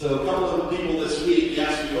So a couple of people this week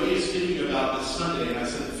asked me, what are you speaking about this Sunday? And I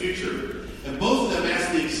said, the future. And both of them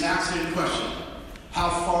asked the exact same question. How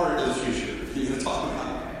far into the future are you going to talk about?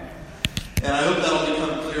 And I hope that'll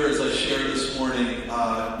become clear as I share this morning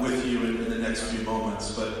with you in the next few moments.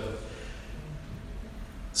 But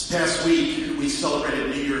this past week, we celebrated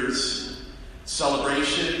New Year's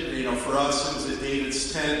celebration. You know, for us, it was at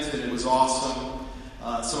David's tent, and it was awesome.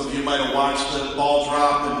 Some of you might have watched the ball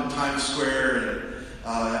drop in Times Square, and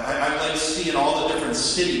I like seeing all the different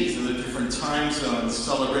cities and the different time zones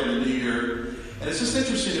celebrating the New Year. And it's just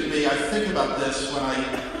interesting to me. I think about this when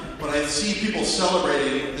I see people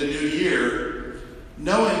celebrating the New Year,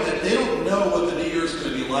 knowing that they don't know what the New Year is going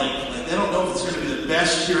to be like. Like, they don't know if it's going to be the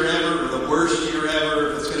best year ever or the worst year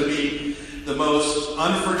ever, if it's going to be the most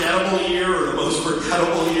unforgettable year or the most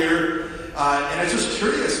forgettable year. And it's just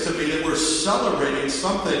curious to me that we're celebrating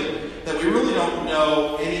something that we really don't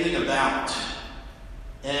know anything about.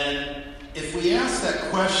 And if we ask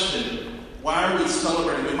that question, why are we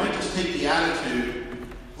celebrating? We might just take the attitude,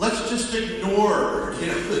 let's just ignore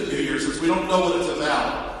the New Year since we don't know what it's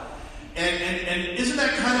about. And isn't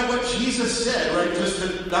that kind of what Jesus said, right? Just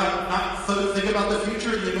to not think about the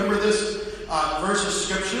future. Do you remember this verse of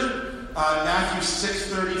Scripture? Matthew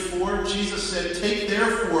 6:34. Jesus said, take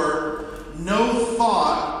therefore no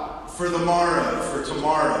thought for the morrow, for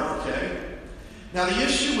tomorrow, okay? Now the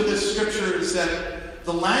issue with this Scripture is that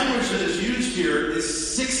the language that is used here is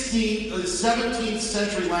 17th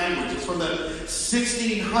century language. It's from the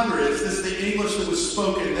 1600s. This is the English that was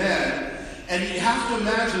spoken then. And you have to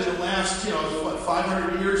imagine in the last,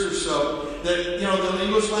 500 years or so, that, the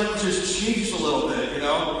English language has changed a little bit,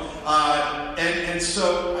 And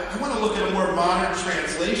so I want to look at a more modern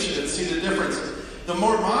translation and see the difference. The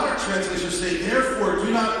more modern translations say, therefore, do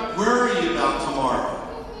not worry about tomorrow.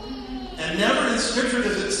 And never in Scripture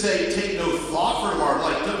does it say, take no thought for tomorrow.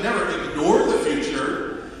 Like, don't never ignore the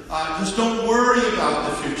future. Just don't worry about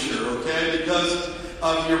the future, okay? Because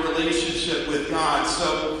of your relationship with God.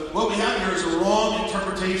 So what we have here is a wrong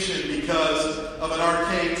interpretation because of an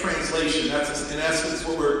archaic translation. That's in essence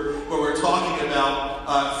what we're talking about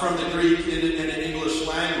from the Greek in an English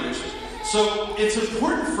language. So it's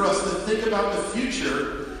important for us to think about the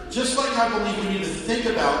future, just like I believe we need to think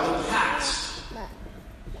about the past.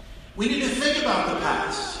 We need to think about the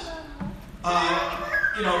past.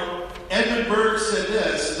 Edmund Burke said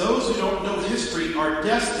this, those who don't know history are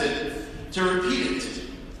destined to repeat it.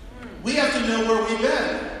 We have to know where we've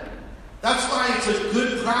been. That's why it's a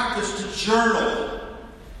good practice to journal.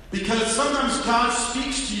 Because sometimes God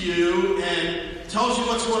speaks to you and tells you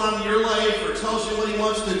what's going on in your life or tells you what he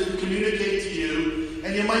wants to communicate to you,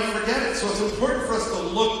 and you might forget it. So it's important for us to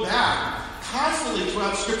look back. Constantly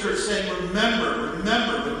throughout Scripture it's saying, remember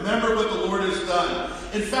what the Lord has done.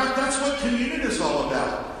 In fact, that's what communion is all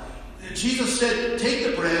about. Jesus said, take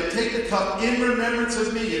the bread, take the cup in remembrance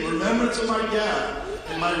of me, in remembrance of my death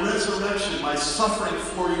and my resurrection, my suffering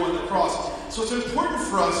for you on the cross. So it's important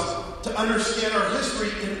for us to understand our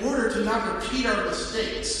history in order to not repeat our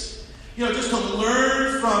mistakes. Just to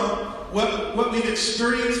learn from what we've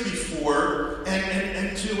experienced before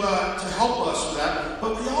and to help us with that.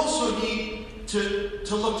 But we also need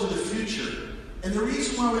to look to the future. And the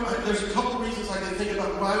reason why there's a couple of reasons I can think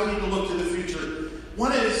about why we need to look to the future.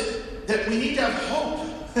 One is that we need to have hope.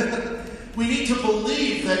 We need to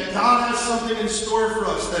believe that God has something in store for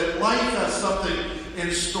us, that life has something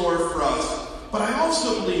in store for us. But I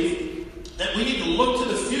also believe that we need to look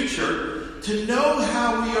to the future to know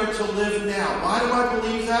how we are to live now. Why do I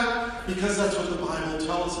believe that? Because that's what the Bible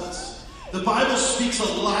tells us. The Bible speaks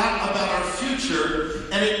a lot about our future,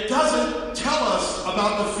 and it doesn't tell us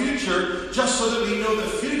about the future just so that we know the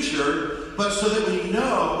future, but so that we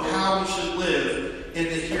know how we should live in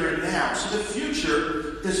the here and now. So the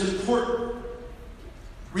future is important.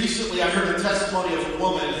 Recently, I heard a testimony of a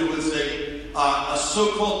woman who was a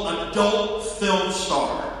so-called adult film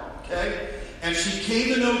star. Okay? And she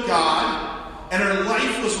came to know God, and her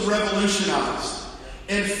life was revolutionized.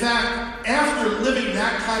 In fact, after living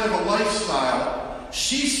that kind of a lifestyle,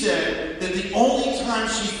 she said that the only time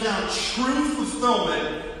she found true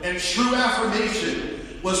fulfillment and true affirmation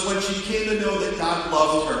was when she came to know that God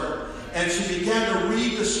loved her. And she began to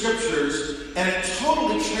read the Scriptures, and it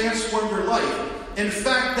totally transformed her life. In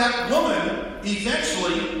fact, that woman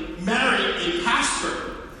eventually married a pastor.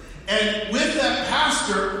 And with that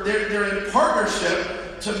pastor, they're in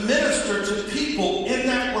partnership, to minister to people in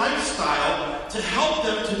that lifestyle, to help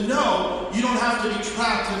them to know you don't have to be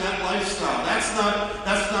trapped in that lifestyle.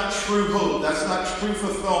 That's not true hope. That's not true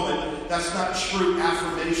fulfillment. That's not true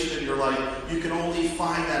affirmation in your life. You can only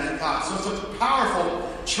find that in God. So it's a powerful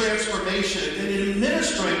transformation. And in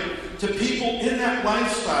ministering to people in that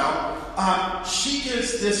lifestyle, she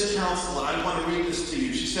gives this counsel, and I want to read this to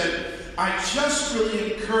you. She said, I just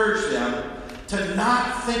really encourage them to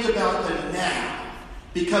not think about the now,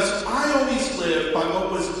 because I always lived by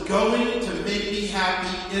what was going to make me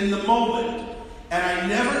happy in the moment, and I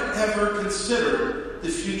never ever considered the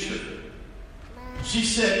future. She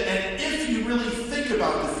said, and if you really think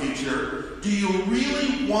about the future, do you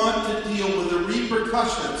really want to deal with the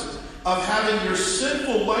repercussions of having your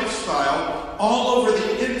sinful lifestyle all over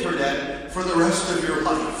the internet for the rest of your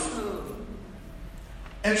life?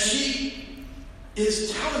 And she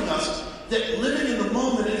is telling us that living in the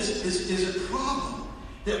moment is a problem.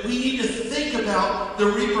 That we need to think about the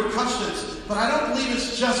repercussions. But I don't believe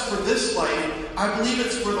it's just for this life. I believe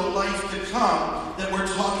it's for the life to come that we're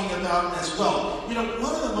talking about as well. You know,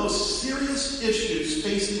 one of the most serious issues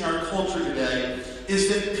facing our culture today is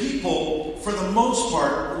that people, for the most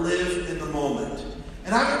part, live in the moment.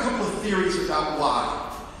 And I have a couple of theories about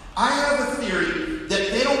why. I have a theory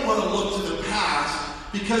that they don't want to look to the past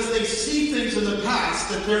because they see things in the past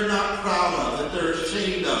that they're not proud of, that they're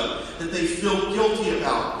ashamed of, that they feel guilty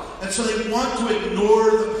about. And so they want to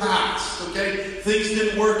ignore the past, okay? Things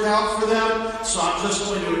didn't work out for them, so I'm just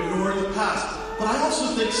going to ignore the past. But I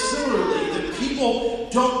also think similarly that people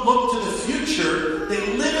don't look to the future.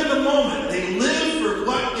 They live in the moment. They live for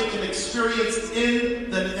what they can experience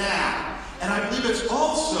in the now. And I believe it's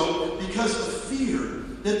also because of fear.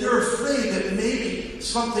 That they're afraid that maybe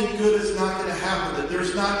something good is not going to happen, that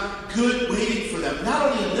there's not good waiting for them,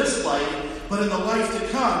 not only in this life, but in the life to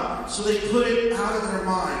come. So they put it out of their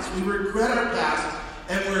minds. We regret our past,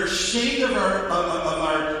 and we're ashamed of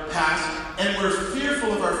our past, and we're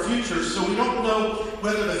fearful of our future, so we don't know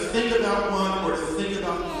whether to think about one or to think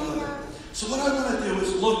about the other. So what I want to do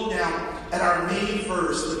is look now at our main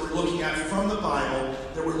verse that we're looking at from the Bible,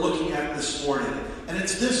 that we're looking at this morning. And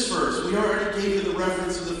it's this verse. We already gave you the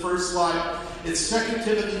reference in the first slide. It's 2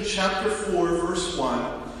 Timothy chapter 4, verse 1,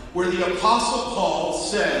 where the Apostle Paul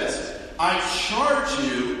says, I charge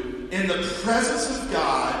you in the presence of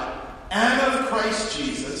God and of Christ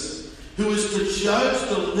Jesus, who is to judge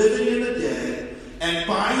the living and the dead, and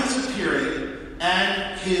by his appearing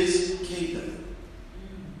and his kingdom.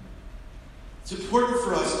 It's important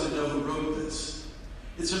for us to know who wrote this.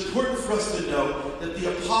 It's important for us to know that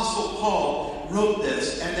the Apostle Paul wrote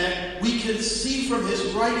this, and that we can see from his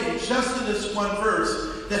writing, just in this one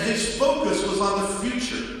verse, that his focus was on the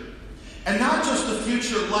future. And not just the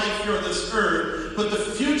future life here on this earth, but the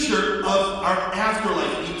future of our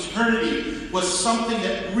afterlife, eternity, was something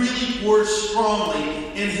that really bore strongly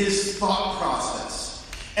in his thought process.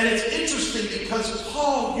 And it's interesting because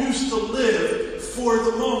Paul used to live for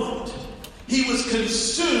the moment. He was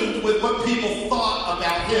consumed with what people thought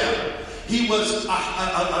about him. He was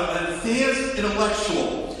an advanced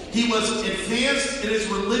intellectual. He was advanced in his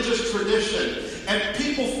religious tradition. And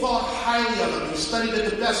people thought highly of him. He studied at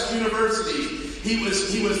the best universities. He was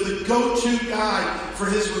the go-to guy for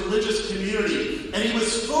his religious community. And he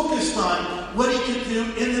was focused on what he could do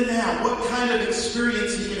in the now, what kind of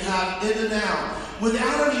experience he could have in the now,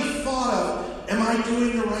 without any thought of, am I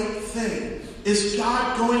doing the right thing? Is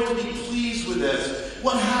God going to be pleased with this?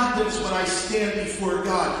 What happens when I stand before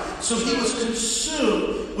God? So he was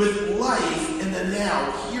consumed with life in the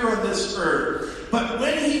now, here on this earth. But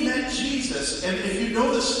when he met Jesus, and if you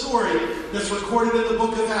know the story that's recorded in the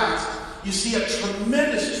book of Acts, you see a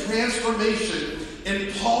tremendous transformation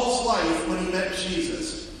in Paul's life when he met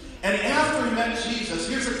Jesus. And after he met Jesus,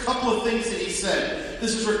 here's a couple of things that he said.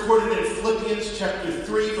 This is recorded in Philippians chapter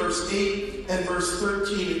 3, verse 8 and verse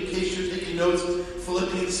 13. In case you're taking notes,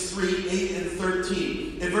 Philippians 3, 8 and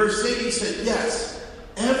 13. In verse 8 he said, yes,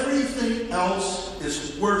 everything else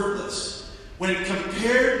is worthless when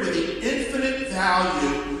compared with the infinite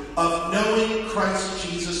value of knowing Christ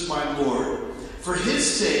Jesus my Lord. For his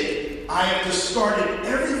sake, I have discarded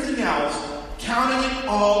everything else, counting it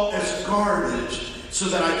all as garbage, so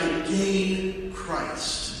that I could gain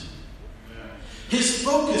Christ. His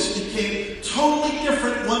focus became totally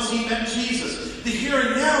different once he met Jesus. The here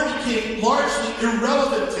and now became largely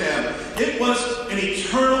irrelevant to him. It was an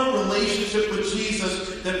eternal relationship with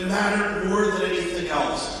Jesus that mattered more than anything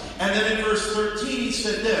else. And then in verse 13 he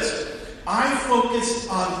said this, I focus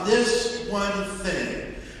on this one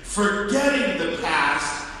thing, forgetting the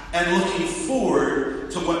past and looking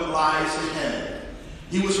forward to what lies ahead.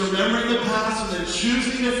 He was remembering the past and then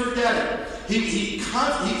choosing to forget it. He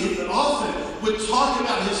often would talk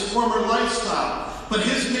about his former lifestyle, but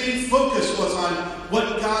his main focus was on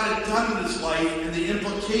what God had done in his life and the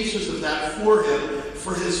implications of that for him,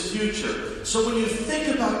 for his future. So when you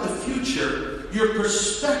think about the future, your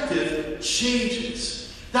perspective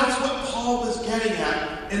changes. That's what Paul was getting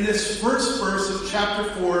at in this first verse of chapter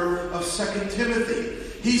 4 of 2 Timothy.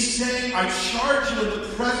 He's saying, I charge you in the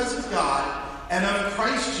presence of God and of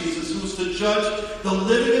Christ Jesus, who is to judge the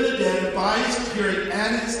living and the dead by his appearing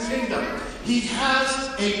and his kingdom. He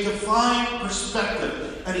has a divine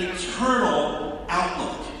perspective, an eternal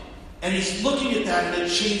outlook. And he's looking at that, and it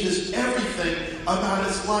changes everything about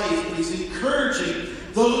his life. And he's encouraging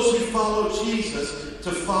those who follow Jesus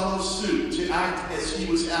to follow suit, to act as he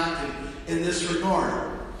was acting in this regard.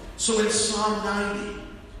 So in Psalm 90,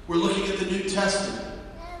 we're looking at the New Testament.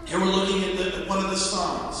 Here we're looking at one of the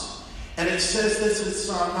Psalms. And it says this in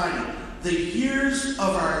Psalm 90. The years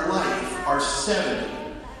of our life are 70,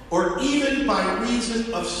 or even by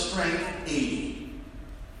reason of strength 80.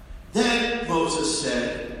 Then Moses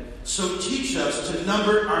said, so teach us to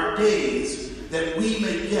number our days that we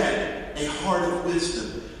may get a heart of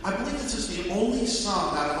wisdom. I believe this is the only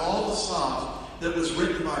psalm out of all the psalms that was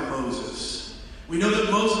written by Moses. We know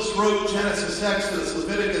that Moses wrote Genesis, Exodus,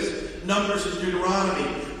 Leviticus, Numbers, and Deuteronomy.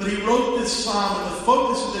 But he wrote this psalm, and the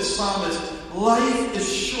focus of this psalm is life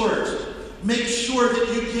is short. Make sure that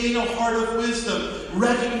you gain a heart of wisdom,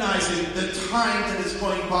 recognizing the time that is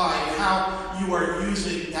going by and how you are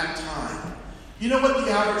using that time. You know what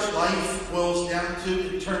the average life boils down to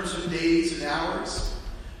in terms of days and hours?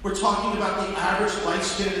 We're talking about the average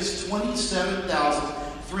lifespan is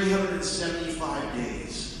 27,375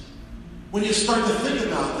 days. When you start to think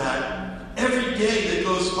about that, every day that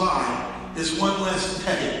goes by is one less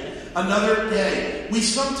day, another day. We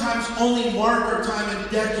sometimes only mark our time in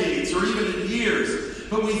decades or even in years,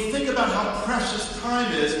 but we think about how precious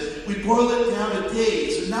time is. We boil it down to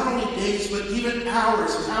days, and not only days, but even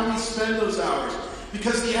hours, and how we spend those hours.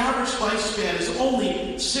 Because the average lifespan is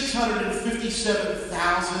only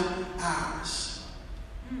 657,000 hours.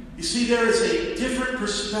 You see, there is a different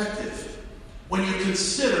perspective when you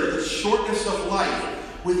consider the shortness of life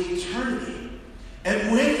with eternity.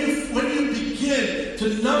 And when you begin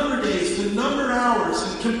to number days, to number hours,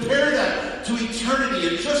 and compare that to eternity,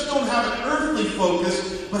 and just don't have an earthly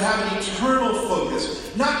focus, but have an eternal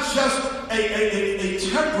focus. Not just a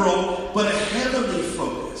temporal, but a heavenly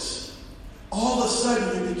focus. All of a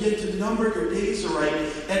sudden, you begin to number your days aright,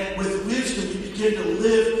 and with wisdom, you begin to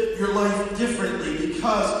live your life differently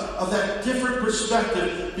because of that different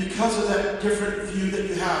perspective, because of that different view that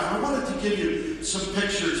you have. I wanted to give you some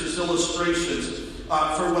pictures as illustrations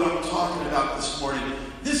for what I'm talking about this morning.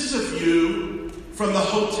 This is a view from the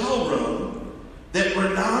hotel room that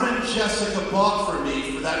Renan and Jessica bought for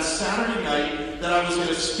me for that Saturday night that I was going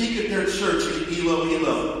to speak at their church in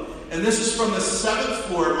Iloilo. And this is from the 7th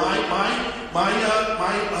floor, my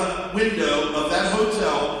window of that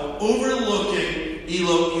hotel overlooking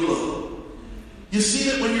Iloilo. You see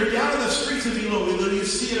that when you're down in the streets of Iloilo, you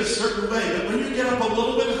see it a certain way. But when you get up a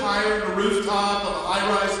little bit higher in the rooftop of a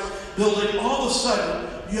high-rise building, all of a sudden,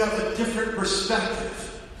 you have a different perspective.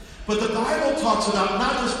 But the Bible talks about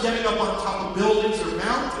not just getting up on top of buildings or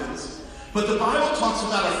mountains, but the Bible talks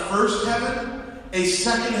about a first heaven, a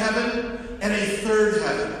second heaven, and a third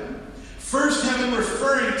heaven. First heaven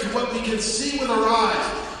referring to what we can see with our eyes,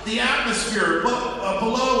 the atmosphere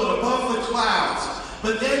below and above the clouds.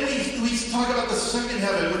 But then we talk about the second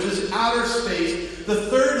heaven, which is outer space. The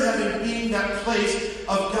third heaven being that place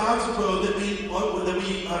of God's abode that we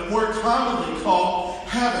more commonly call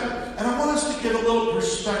heaven. And I want us to give a little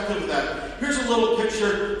perspective of that. Here's a little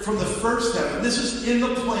picture from the first heaven. This is in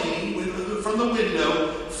the plane from the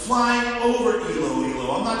window, flying over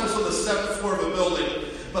Iloilo. I'm not just on the 7th floor of a building,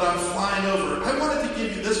 but I'm flying over. I wanted to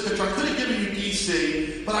give you this picture. I could have given you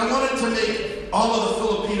DC, but I wanted to make all of the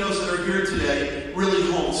Filipinos that are here today really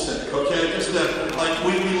homesick, okay? Just we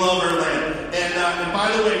love our land. And by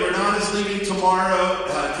the way, Renan is leaving tomorrow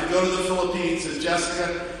to go to the Philippines, and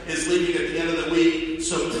Jessica is leaving at the end of the week.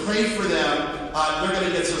 So pray for them. They're going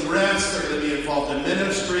to get some rest. They're going to be involved in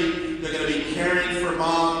ministry. They're going to be caring for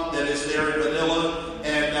Mom that is there in Manila.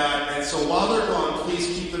 And so while they're gone, please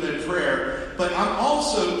keep them in prayer. But I'm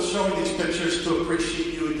also showing these pictures to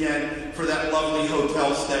appreciate you again for that lovely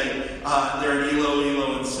hotel stay there in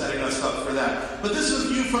Iloilo and setting us up for that. But this is a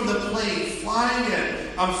view from the plane, flying in.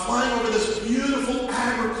 I'm flying over this beautiful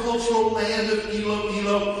agricultural land of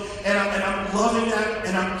Iloilo, and I'm loving that,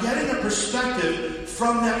 and I'm getting a perspective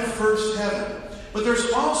from that first heaven. But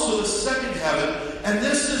there's also the second heaven, And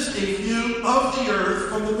this is a view of the earth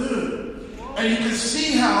from the moon. And you can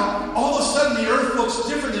see how all of a sudden the earth looks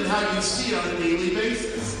different than how you see it on a daily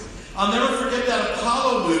basis. I'll never forget that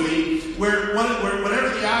Apollo movie where whatever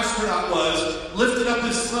the astronaut was lifted up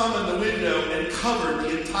his thumb in the window and covered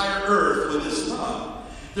the entire earth with his thumb.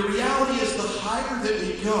 The reality is the higher that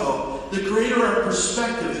we go, the greater our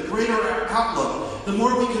perspective, the greater our outlook, the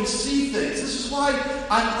more we can see things. This is why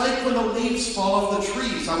I like when the leaves fall off the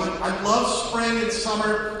trees. I love spring and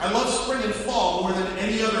summer. I love spring and fall more than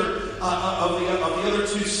any other of the other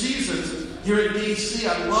two seasons. Here in D.C.,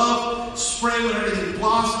 I love spring when everything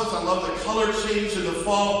blossoms. I love the color change in the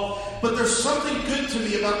fall. But there's something good to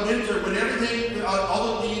me about winter when everything,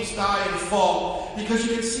 all the leaves die and fall, because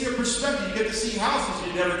you can see a perspective. You get to see houses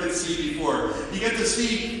you never could see before. You get to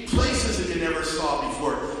see places that you never saw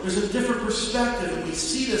before. There's a different perspective, and we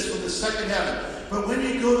see this from the second heaven. But when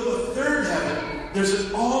you go to the third heaven, there's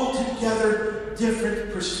an altogether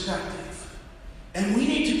different perspective. And we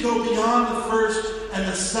need to go beyond the first and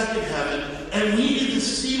the second heaven, and we need to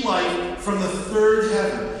see life from the third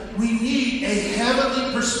heaven. We need a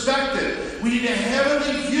heavenly perspective. We need a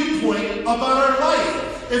heavenly viewpoint about our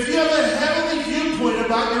life. If you have a heavenly viewpoint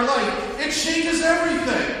about your life, it changes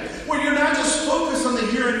everything. When you're not just focused on the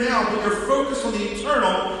here and now, but you're focused on the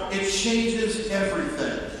eternal, it changes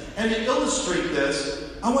everything. And to illustrate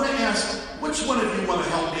this, I want to ask, which one of you want to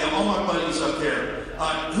help me? All my buddies up there.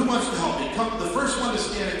 Who wants to help me? Come, the first one to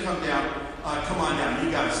stand and come down. Come on down,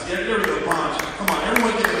 you guys. There we go, Bonge. Come on,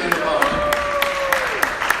 everyone get a hand of Bonge.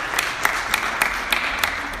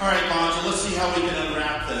 All right, Bonge, let's see how we can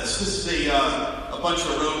unwrap this. This is a bunch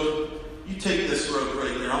of rope. You take this rope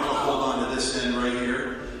right there. I'm going to hold on to this end right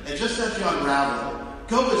here. And just as you unravel it,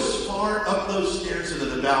 go as far up those stairs into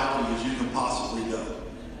the balcony as you can possibly go.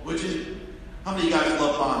 Would you? How many of you guys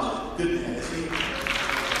love Bonge? Good man, isn't he?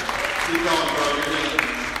 Keep going, bro. You're good.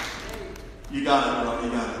 You got it, bro.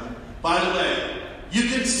 You got it. By the way, you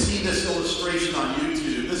can see this illustration on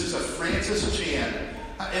YouTube. This is a Francis Chan.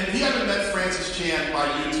 And if you haven't met Francis Chan by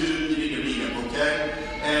YouTube, you need to meet him, okay?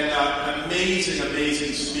 And an amazing,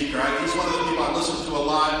 amazing speaker. He's one of the people I listen to a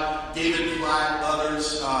lot. David Platt,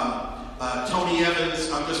 others. Tony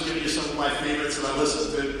Evans. I'm just giving you some of my favorites that I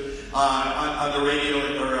listen to on the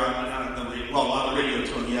radio, or on the radio,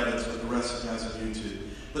 Tony Evans, but the rest of the guys on YouTube.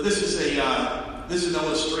 But this is an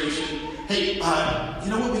illustration. Hey, you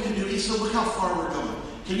know what we can do, Issa? Look how far we're going.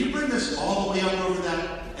 Can you bring this all the way up over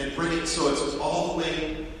that and bring it so it's all the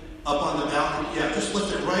way up on the balcony? Yeah, just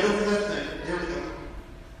lift it right over that thing. There we go.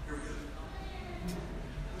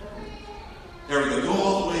 There we go. Go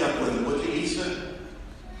all the way up with it. Would you, Issa?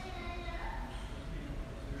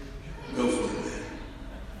 Go for it,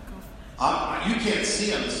 man. You can't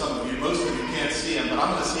see him, some of you. Most of you can't see him, but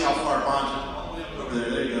I'm going to see how far Bonge is. All the way up over there.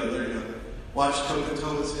 There you go. There you go. Watch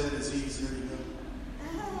Coca-Cola's head. It's easy. There you go.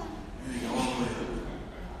 There you go. All the way up.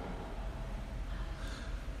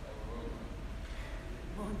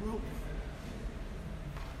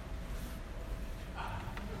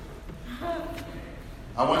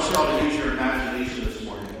 I want you all to use your imagination this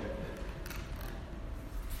morning.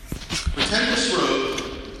 Pretend this rope,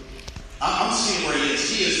 I'm seeing where he is.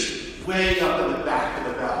 He is way up in the back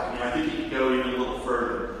of the balcony. I think he can go even a little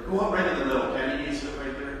further. Go up right in the middle. Can you use it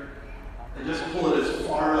right there? And just pull it as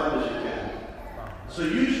far up as you can. So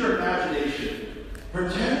use your imagination.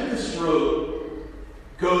 Pretend this rope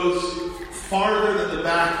goes farther than the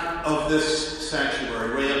back of this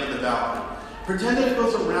sanctuary, way up in the balcony. Pretend that it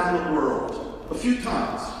goes around the world a few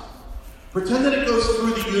times. Pretend that it goes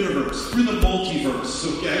through the universe, through the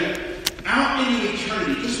multiverse, okay? Out into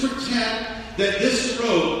eternity. Just pretend that this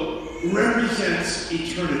rope represents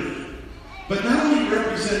eternity. But not only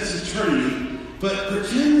represents eternity, but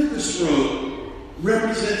pretend that this rope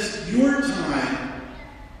represents your time,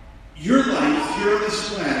 your life here on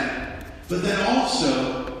this planet, but then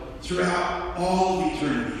also throughout all of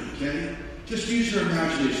eternity, okay? Just use your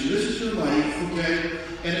imagination. This is your life, okay?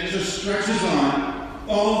 And it just stretches on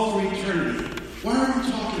all through eternity. Why are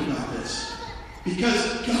we talking about this?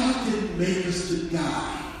 Because God didn't make us to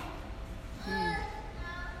die.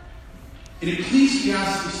 In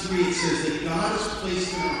Ecclesiastes 3, it says that God has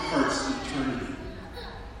placed in our hearts eternity.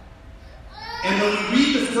 And when we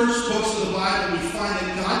read the first books of the Bible, we find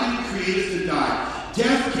that God didn't create us to die.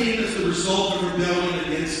 Death came as the result of rebellion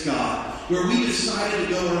against God, where we decided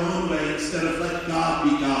to go our own way instead of let God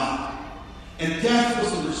be God. And death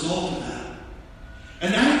was the result of that.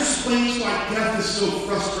 And that explains why death is so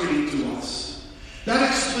frustrating to us. That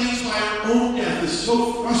explains why our own death is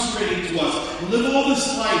so frustrating to us. I live all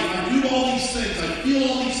this life, I do all these things, I feel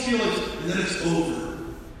all these feelings, and then it's over.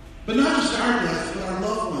 But not just our death, but our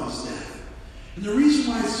loved ones' death. And the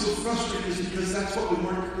reason why it's so frustrating is because that's not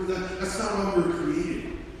why we were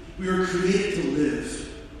created. We were created to live.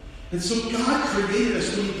 And so God created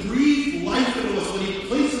us. When He breathed life into us, when He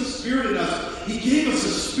placed His Spirit in us, He gave us a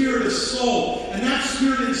spirit of soul. And that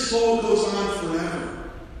spirit and soul goes on forever.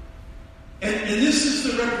 And this is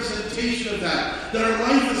the representation of that our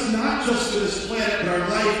life is not just for this planet, but our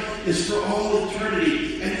life is for all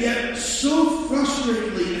eternity. And yet, so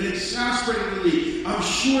frustratingly and exasperatingly, I'm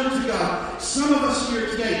sure to God, some of us here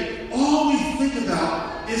today, all we think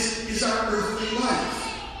about is our earthly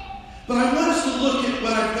life. But I want us to look at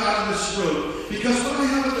what I've got on this rope, because what I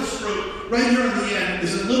have on this rope, right here on the end,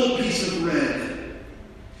 is a little piece of red.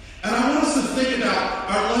 And I want us to think about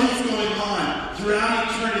our life going on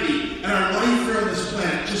throughout eternity, and our life here on this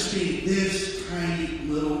planet just being this tiny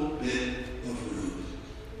little bit of rope.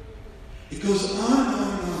 It goes on and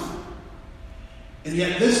on and on. And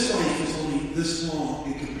yet this life is only this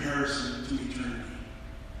long in comparison to eternity.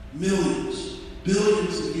 Millions,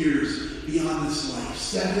 billions of years beyond this life.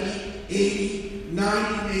 70, 80,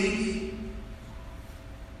 90 maybe.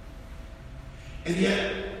 And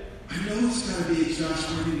yet, I know it's got to be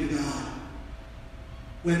exasperating to God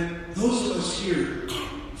when those of us here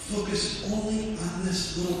focus only on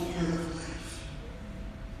this little part of life.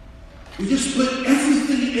 We just put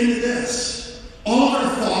everything into this. All of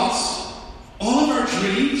our thoughts, all of our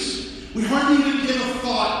dreams. We hardly even give a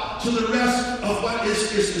thought to the rest of what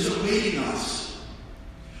is awaiting us.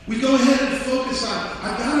 We go ahead and focus on,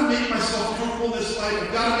 I've got to make myself comfortable in this life.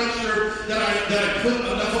 I've got to make sure that I put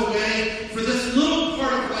enough away for this little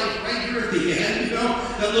part of life right here at the end,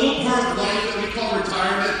 that little part of life that we call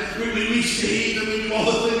retirement. We save and we do all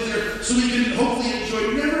the things there so we can hopefully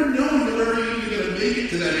enjoy, never knowing that we're even going to make it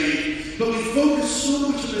to that age. But we focus so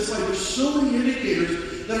much on this life. There's so many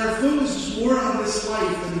indicators that our focus is more on this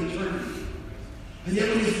life than eternity. And yet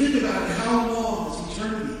when you think about it, how long is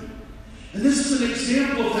eternity? And this is an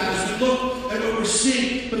example of that as we look at what we're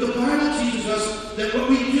seeing. But the Bible teaches us that what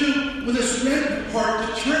we do with this red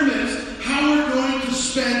part determines how we're going to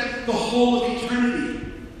spend the whole of eternity.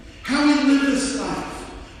 How we live this life.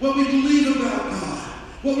 What we believe about God.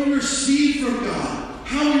 What we receive from God.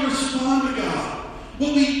 How we respond to God.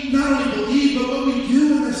 What we not only believe, but what we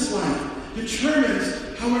do in this life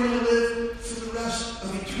determines how we're going to live for the rest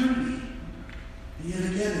of eternity. And yet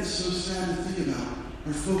again, it's so sad to think about.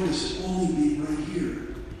 Our focus only being right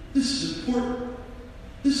here. This is important.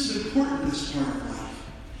 This is important, this part of life.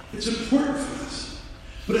 It's important for us.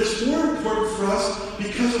 But it's more important for us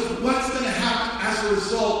because of what's going to happen as a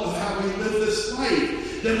result of how we live this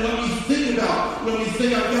life than what we think about when we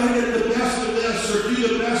think, I've got to get the best of this or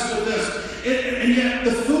do the best of this. And yet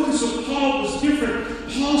the focus of Paul was different.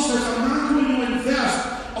 Paul says, I'm not going to invest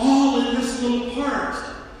all in this little part.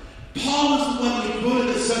 Paul is the one we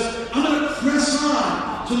quoted that says, I'm going to press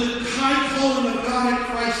on to the high calling of God in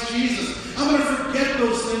Christ Jesus. I'm going to forget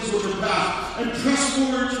those things which are past and press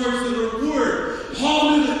forward towards the reward.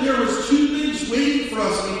 Paul knew that there was two things waiting for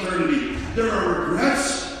us in eternity. There are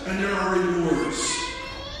regrets and there are rewards.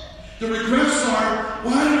 The regrets are,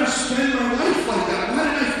 why did I spend my life like that? Why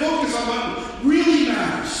did I focus on what really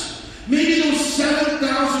matters? Maybe those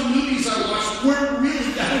 7,000 movies I watched weren't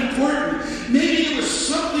really that important. Maybe there was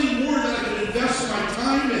something more that I could invest my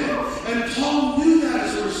time in. And Paul knew that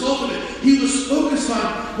as a result of it. He was focused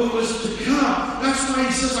on what was to come. That's why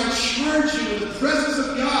he says, I charge you in the presence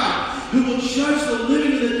of God, who will judge the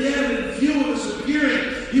living and the dead and view what is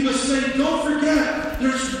appearing. He was saying, don't forget,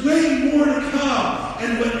 there's way more to come.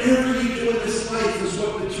 And whatever you do in this life is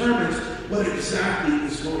what determines what exactly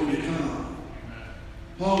is going to come.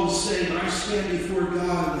 Paul was saying, I stand before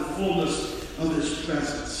God in the fullness of His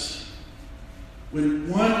presence.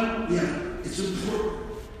 It's important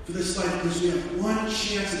for this life because we have one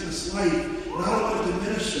chance at this life. And I don't want to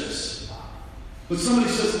diminish this. But somebody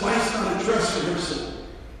says, life's not a dress rehearsal.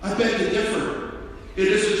 I beg to differ. It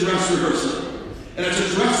is a dress rehearsal. And it's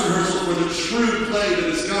a dress rehearsal for the true play that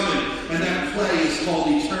is coming. And that play is called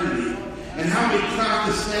eternity. And how we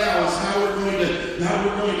practice now is how we're going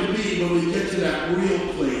to be when we get to that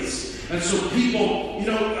real place. And so people,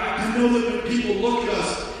 I know that when people look at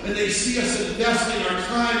us and they see us investing our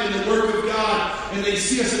time in the work of God, and they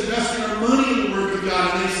see us investing our money in the work of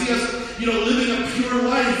God, and they see us, living a pure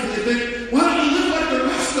life, and they think, why don't you live like the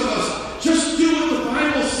rest of us? Just do what the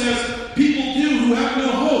Bible says people do who have no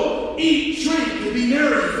hope. Eat, drink, and be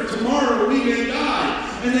merry, for tomorrow we may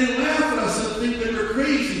die. And they laugh at us and think that we're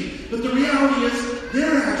crazy. But the reality is,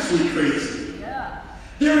 they're actually crazy. Yeah.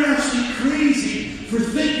 They're actually crazy for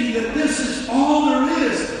thinking that this is all there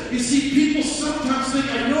is. You see, people sometimes think,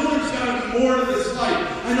 I know there's got to be more to this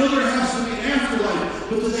life. I know there has to be an afterlife.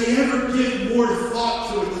 But do they ever give more more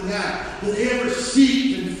thought to it than that. That they ever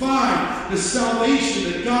seek and find the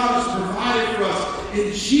salvation that God has provided for us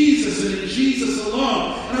in Jesus and in Jesus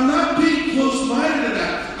alone. And I'm not being close-minded to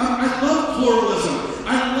that. I love pluralism.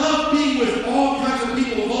 I love being with all kinds of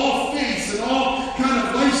people of all faiths and all kind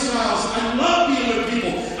of lifestyles. I love being with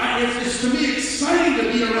people. It's to me exciting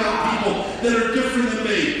to be around people that are different than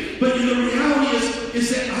me. But the reality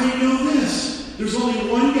is that I know this. There's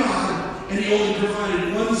only one God, and He only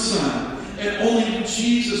provided one Son. And only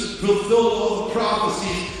Jesus fulfilled all the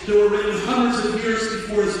prophecies that were written hundreds of years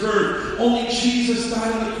before His birth. Only Jesus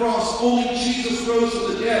died on the cross. Only Jesus rose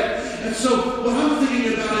from the dead. And so what I'm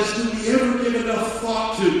thinking about is, do we ever give enough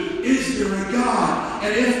thought to, is there a God?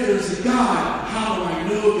 And if there's a God, how do I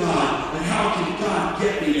know God? And how can God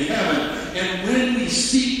get me to heaven? And when we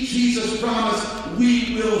seek Jesus' promise,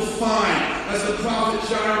 we will find. As the prophet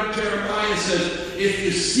Jeremiah says, if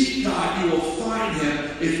you seek God, you will find Him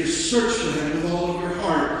if you search for Him with all of your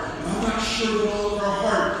heart. And I'm not sure that all of our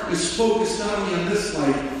heart is focused not only on this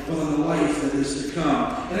life, but on the life that is to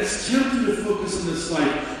come. And it's tempting to focus on this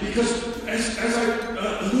life because, as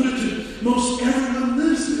I alluded to, most everyone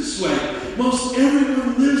lives this way. Most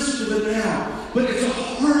everyone lives for the now. But it's a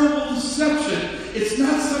horrible deception. It's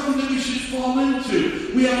not something that we should fall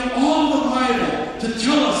into. We have all the Bible to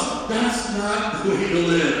tell us that's not the way to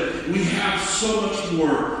live. We have so much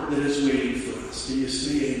more that is waiting for us. Can you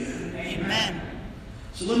say amen? Amen.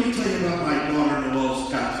 So let me tell you about my daughter Noelle's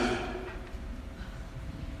tattoo.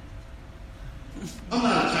 I'm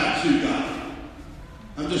not a tattoo guy.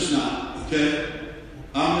 I'm just not, okay?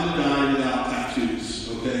 I'm going to die without tattoos,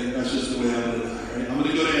 okay? That's just the way I'm going to die, right? I'm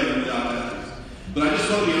going to go to heaven without tattoos. But I just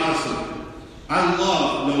want to be honest with you. I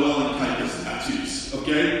love Noelle and Kaika's tattoos,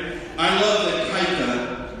 okay? I love that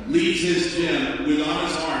Kaika leads his gym with on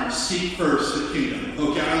his arm, seek first the kingdom,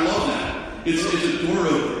 okay? I love that. It's a door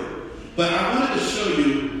opener. But I wanted to show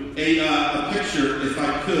you a picture, if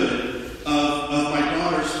I could, of my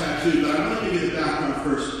daughter's tattoo. But I want to give you the background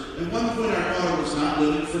first. At one point, our daughter was not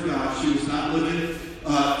living for God. She was not living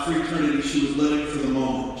for eternity. She was living for the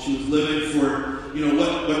moment. She was living for,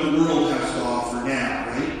 what the world has to offer now,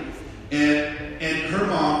 right? And her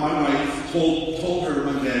mom, my wife, told her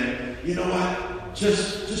one day, you know what?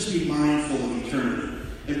 Just be mindful of eternity.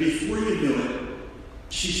 And before you knew it,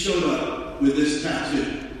 she showed up with this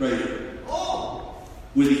tattoo right here.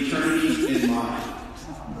 With eternity in mind.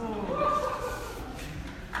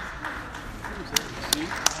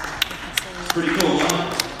 Pretty cool,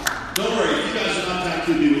 huh? Don't worry, if you guys are not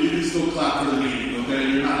tattooed people, you can still clap for the meeting, okay?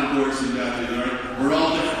 You're not endorsing tattooing, all right? We're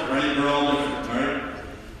all different, right? We're all different, all right?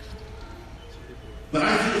 But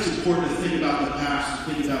I think it's important to think about the past,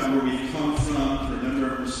 to think about where we've come from, to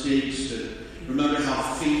remember our mistakes, to remember how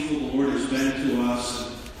faithful the Lord has been to us.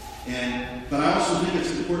 But I also think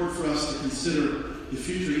it's important for us to consider the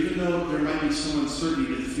future, even though there might be some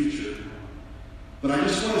uncertainty in the future. But I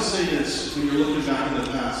just want to say this when you're looking back in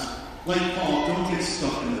the past. Like Paul, don't get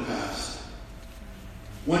stuck in the past.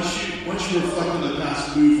 Once you reflect on the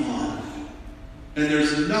past, move on. And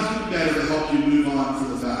there's nothing better to help you move on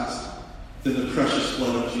from the past than the precious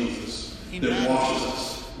blood of Jesus. Amen. That washes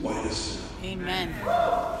us white as snow. Amen.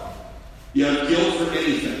 You have guilt for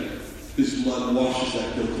anything, His blood washes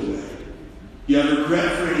that guilt away. You have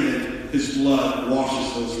regret for anything, His blood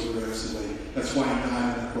washes those regrets away. That's why He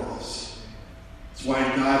died on the cross. That's why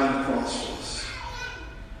He died on the cross for us.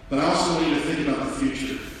 But I also want you to think about the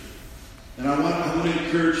future. And I want to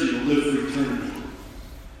encourage you to live for eternity.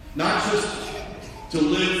 Not just to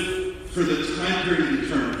live for the time period of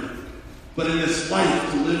eternity, but in this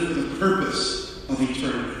life to live for the purpose of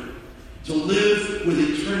eternity. To live with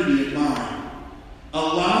eternity in mind. A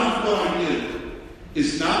lot of what I do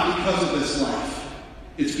is not because of this life.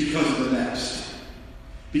 It's because of the next.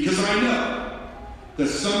 Because I know that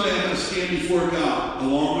someday I'm going to stand before God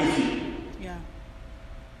along with you. Yeah.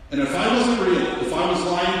 And if I wasn't real, if I was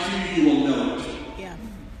lying to you, you will know it. Yeah.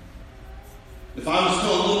 If I was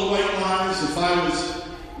telling little white lies, if I was,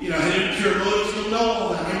 had impure motives, you'll know all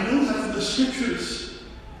that. I know that from the Scriptures.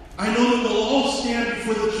 I know that we'll all stand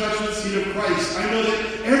before the judgment seat of Christ. I know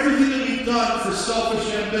that everything that we've done for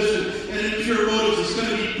selfish ambition and impure motives is going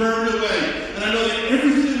to be burned away. And I know that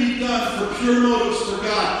everything that we've done for pure motives for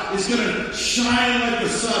God is going to shine like the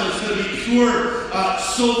sun. It's going to be pure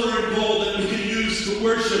silver and gold that we can use to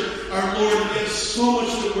worship our Lord. And we have so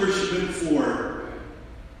much to worship Him for.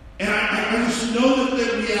 And I just know that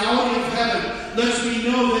the reality of heaven lets me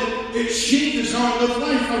know that it changes how I live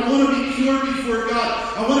life. I want to be pure before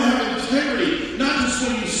God. I want to have integrity, not just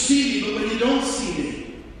when you see me, but when you don't see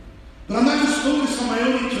me. But I'm not just focused on my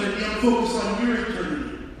own eternity, I'm focused on your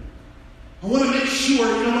eternity. I want to make sure,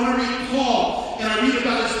 when I read Paul,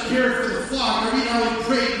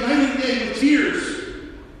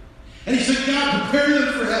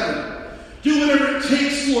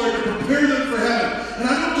 grace, Lord, to prepare them for heaven. And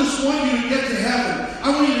I don't just want you to get to heaven. I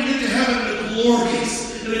want you to get to heaven in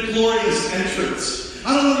a glorious entrance.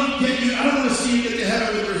 I don't want to see you get to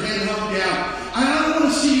heaven with your head hung down. I don't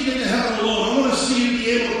want to see you get to heaven alone. I want to see you be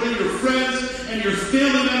able to bring your friends and your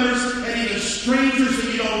family members and even strangers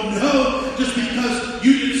that you don't know just because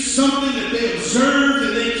you did something that they observed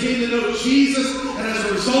and they came to know Jesus, and as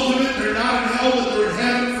a result of it, they're not in hell, but they're in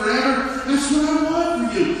heaven forever. That's what I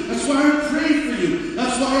want for you. That's why I pray for you.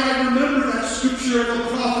 That's why I remember that scripture of the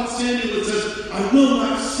prophet Samuel that says, I will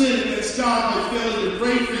not sin against God by failing to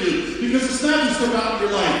pray for you. Because it's not just about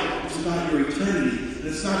your life, it's about your eternity. And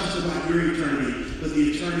it's not just about your eternity, but the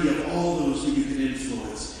eternity of all those that you can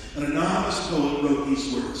influence. An anonymous poet wrote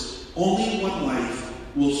these words: only one life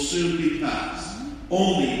will soon be passed.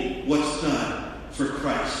 Only what's done for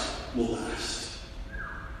Christ will last.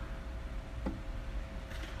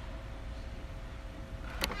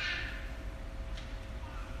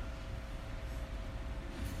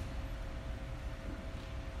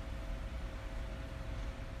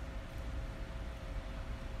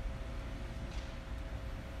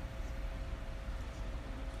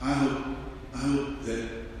 I hope that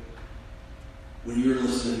when you're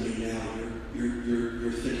listening to me now,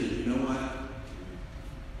 you're thinking, you know what?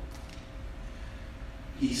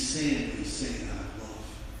 He's saying out of love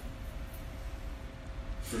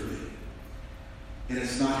for me. And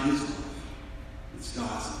it's not his love. It's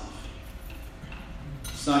God's love.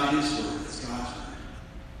 It's not his word. It's God's word.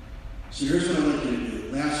 So here's what I'd like you to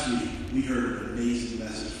do. Last week, we heard an amazing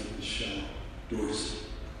message from Michelle Dorsey.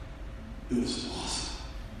 It was awesome.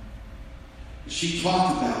 She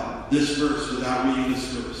talked about this verse without reading this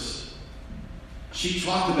verse. She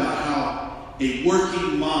talked about how a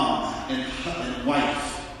working mom and wife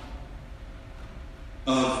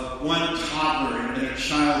of one toddler and a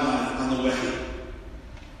child on the way,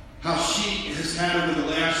 how she has had over the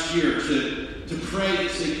last year to pray and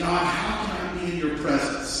say, God, how can I be in your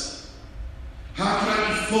presence? How can I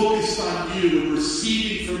be focused on you and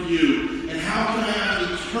receiving from you? And how can I have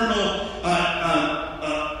an eternal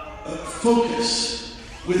focus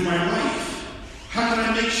with my life? How can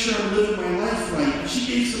I make sure I'm living my life right? And she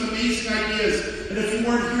gave some amazing ideas. And if you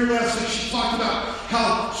weren't here last week, she talked about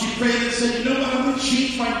how she prayed and said, you know what, I'm going to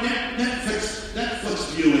change my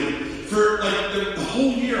Netflix viewing for like the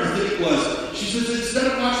whole year, I think it was. She says instead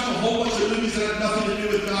of watching a whole bunch of movies that have nothing to do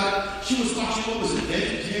with God, she was watching, what was it,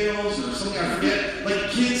 VeggieTales or something, I forget,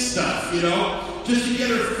 like kids stuff, you know, just to get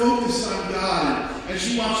her focused on God. And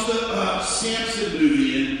she watched the Samson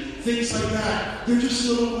movie and things like that. They're just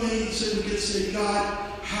little ways that we can say,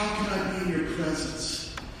 God, how can I be in your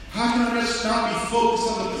presence? How can I just not be focused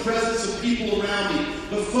on the presence of people around me,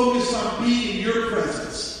 but focus on being in your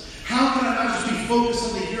presence? How can I not just be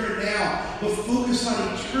focused on the here and now, but focus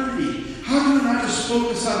on eternity? How can I not just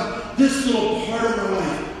focus on this little part of my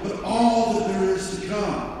life, but all that there is to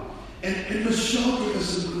come? And Michelle gave us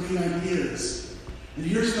some great ideas. And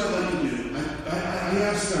here's what I'd like to do. I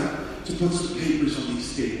asked them to put some papers on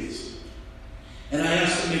these tables. And I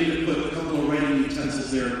asked them maybe to put a couple of writing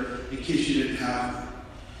utensils there in case you didn't have them.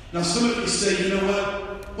 Now some of you say, you know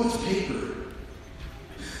what? What's paper?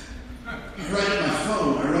 I write in my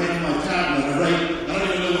phone, I write in my tablet, I don't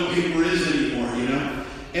even know what paper is anymore, you know?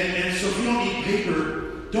 And so if you don't need paper,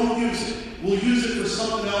 don't use it. We'll use it for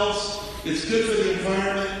something else. It's good for the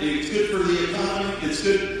environment, it's good for the economy, it's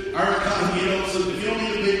good, our economy, you know, so if you don't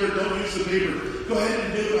need the paper, don't use the paper. Go ahead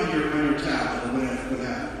and do it on your tablet or whatever,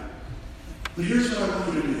 have you. But here's what I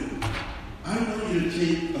want you to do. I want you to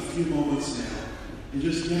take a few moments now and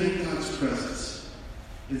just get in God's presence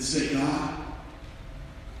and say, God,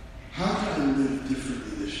 how can I live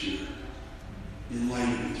differently this year in light of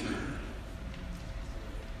eternity?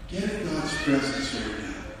 Get in God's presence right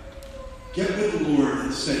now. Get with the Lord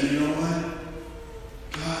and say, you know what?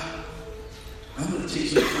 God, I'm going to take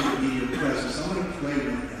some time to be in your presence. I'm going to pray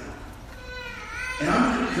right now. And I'm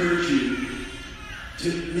going to encourage you to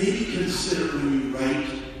maybe consider when you write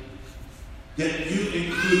that you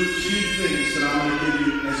include two things that I'm going to give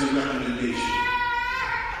you as a recommendation.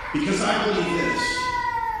 Because I believe this.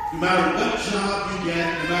 No matter what job you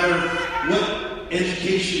get, no matter what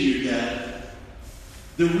education you get,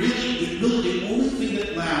 really the only thing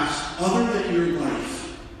that lasts other than your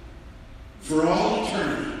life for all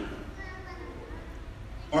eternity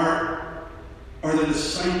are the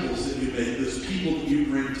disciples that you make, those people that you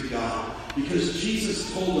bring to God. Because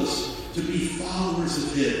Jesus told us to be followers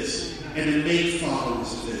of His and to make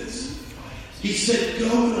followers of His. He said,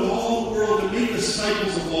 go into all the world and make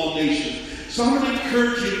disciples of all nations. So I'm going to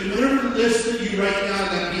encourage you, whatever list that you write down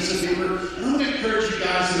on that piece of paper, and I'm going to encourage you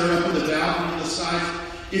guys that are up in the balcony on the sides,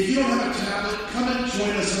 If you don't have a tablet, come and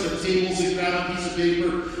join us on the tables and grab a piece of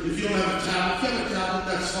paper. If you don't have a tablet, if you have a tablet,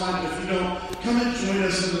 that's fine. But if you don't, come and join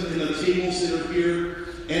us in the tables that are here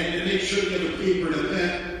and make sure you have a paper and a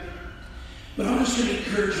pen. But I'm just going to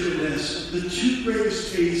encourage you in this. The two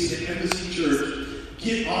greatest faiths at Embassy Church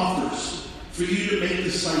get offers for you to make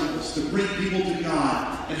disciples, to bring people to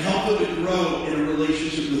God, and help them to grow in a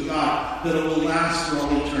relationship with God that will last for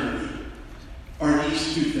all eternity, are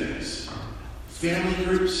these two things. Family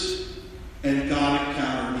groups and God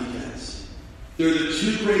Encounter weekends. They're the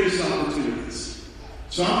two greatest opportunities.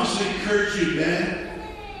 So I'm just going to encourage you, men,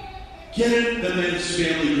 get in the men's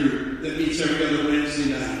family group that meets every other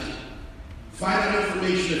Wednesday night. Find out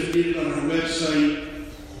information if you need it on our website.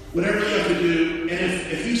 Whatever you have to do.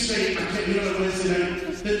 And if you say, I can't meet on a Wednesday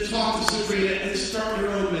night, then talk to Sabrina and start your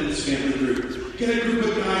own men's family group. Get a group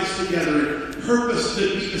of guys together and purpose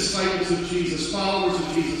to be disciples of Jesus, followers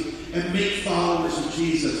of Jesus, and make followers of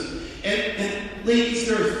Jesus. And ladies,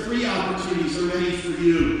 there are 3 opportunities already for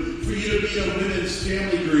you to be a women's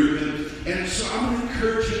family group. And so I'm going to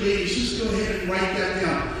encourage you, ladies, just go ahead and write that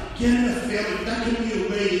down. Get in a family. That can be a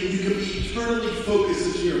way that you can be eternally focused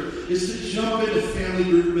this year, is to jump into family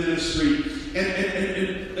group ministry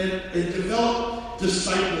and develop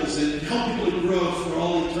disciples and help people to grow for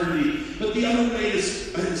all eternity. But the other way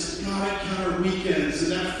is God Encounter weekends.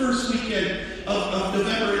 And that first weekend of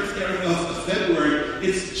February,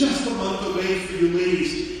 it's just a month away for you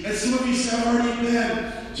ladies. And some of you say, I've already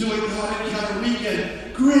been to a God Encounter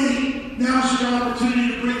weekend. Great! Now's your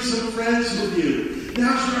opportunity to bring some friends with you.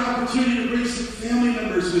 Now's your opportunity to bring some family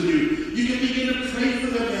members with you. You can begin to pray for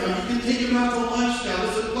them now. You can take them out to lunch now.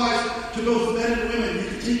 This applies to both men and women. You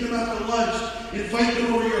can take them out to lunch, invite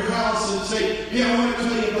them over to your house and say, hey, I want to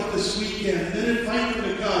tell you about this weekend. And then invite them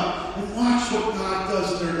to come and watch what God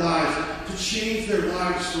does in their lives to change their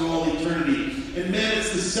lives for all eternity. And man,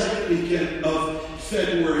 it's the second weekend of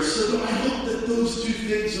February. So I hope that those 2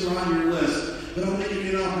 things are on your list. But I'm going to give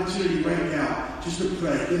you an opportunity right now just to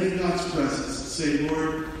pray. Get in God's presence and say,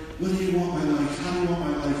 Lord, what do you want my life? How do you want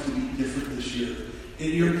my life to be different this year?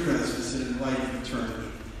 In your presence and in light of eternity.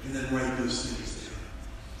 And then write those things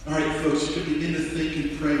down. All right, folks, you can begin to think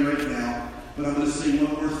and pray right now. But I'm going to say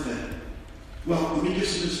one more thing. Well, let me give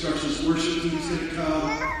some instructions. Worship team is going to come.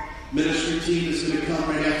 Ministry team is going to come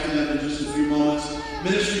right after that in just a few moments.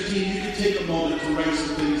 Ministry team, you can take a moment to write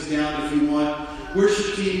some things down if you want.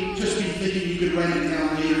 Worship team, just be thinking you could write it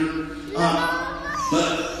down later.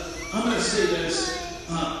 But I'm going to say this.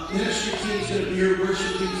 Ministry team's going to be here.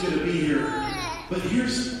 Worship team's going to be here. But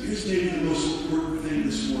here's maybe the most important thing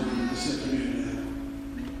this morning, this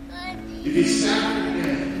afternoon. If you sat here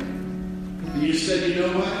today and you said, you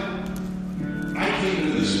know what? I came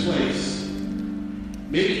into this place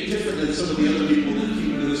maybe different than some of the other people that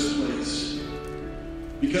came into this place.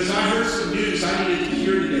 Because I heard some news I needed to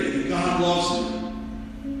hear today, that God loves me.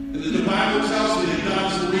 And that the Bible tells me that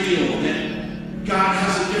God's real, and God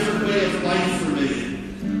has a different way of life for me.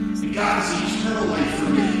 And God has eternal life for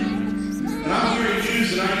me. And I'm hearing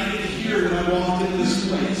news that I needed to hear when I walked into this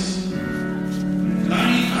place. And I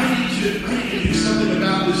need to do something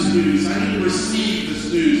about this news. I need to receive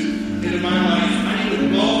this news into my life. I need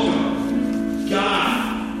to welcome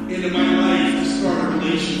God into my life to start a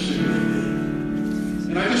relationship with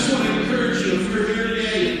me. And I just want to encourage you, if you're here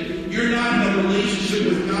today and you're not in a relationship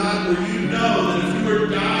with God where you know that if you were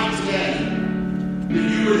to die today, that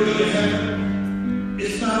you were to go to heaven,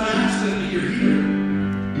 it's not an accident that you're here.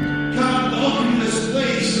 God welcomed you to this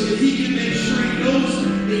place so that He can make sure He knows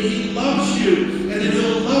that He loves you and that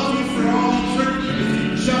He'll love you for all eternity if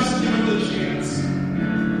you just give Him the chance.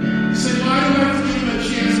 You say, why do I have to give Him a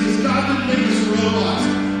chance? Because God didn't make us robots.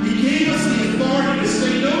 He gave us the authority to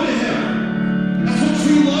say no to Him. That's what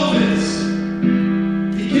true love is.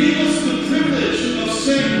 He gave us the privilege of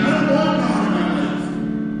saying, I don't want God in my life.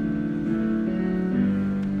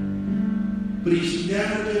 But He's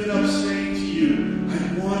never given up saying to you, I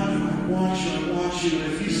want you, I want you, I want you. And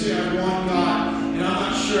if you say, I want God, and I'm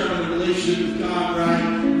not sure I'm in a relationship with God where I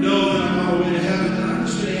know that I'm on my way to heaven, then I'm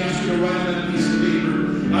just going to ask you to write on a piece of paper,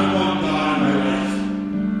 I want God in my life.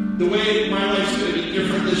 The way my life's going to be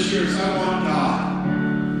different this year is I want God.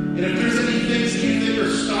 And if there's any things that you think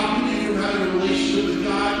are stopping you from having a relationship with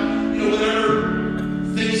God, whatever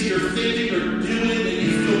things that you're thinking or doing that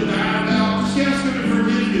you feel bad about, just ask Him to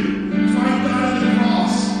forgive you. Find God on the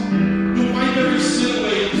cross. He'll wipe every sin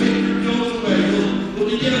away. He'll take your guilt away. He'll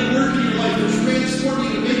begin to work in your life. He'll transform you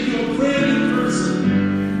and make you a brand new person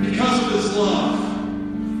because of His love.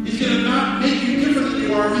 He's going to not make you different than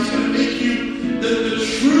you are. He's going to make you the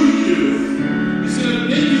true you. He's going to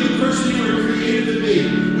make you the person you were created to be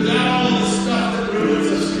without all the stuff that ruins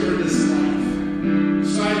us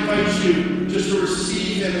you just to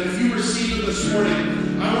receive him. And if you receive him this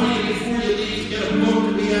morning, I want you, before you leave, to get a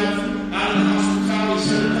book that we have out of the Hospitality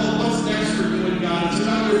Center called What's Next for You and God. It's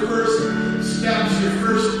about your first steps, your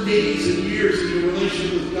first days and years in your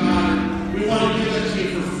relationship with God. And we want to give that to you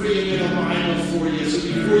for free and get a Bible for you. So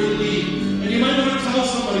before you leave, and you might want to tell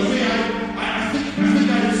somebody, hey, I think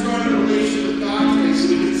I have started a relationship with God today, so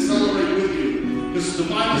we can celebrate with you. Because the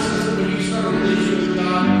Bible says that when you start a relationship with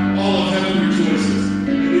God, all of heaven rejoices.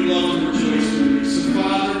 And we love to rejoice with you. So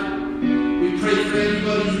Father, we pray for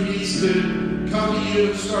anybody who needs to come to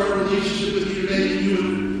you and start a relationship with you today, that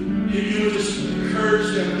you would just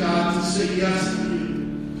encourage them, God, to say yes to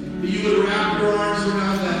you. That you would wrap your arms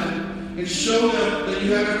around them and show them that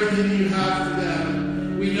you have everything that you have for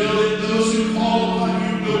them. We know that those who call upon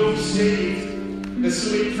you will be saved. And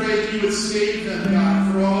so we pray that you would save them,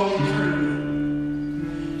 God, for all eternity.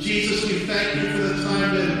 Jesus, we thank you for the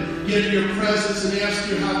time to get in your presence and ask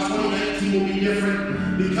you how 2019 will be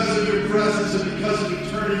different because of your presence and because of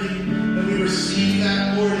eternity. And we receive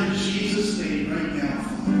that, Lord, in Jesus' name right now,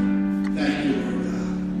 Father. Thank you, Lord.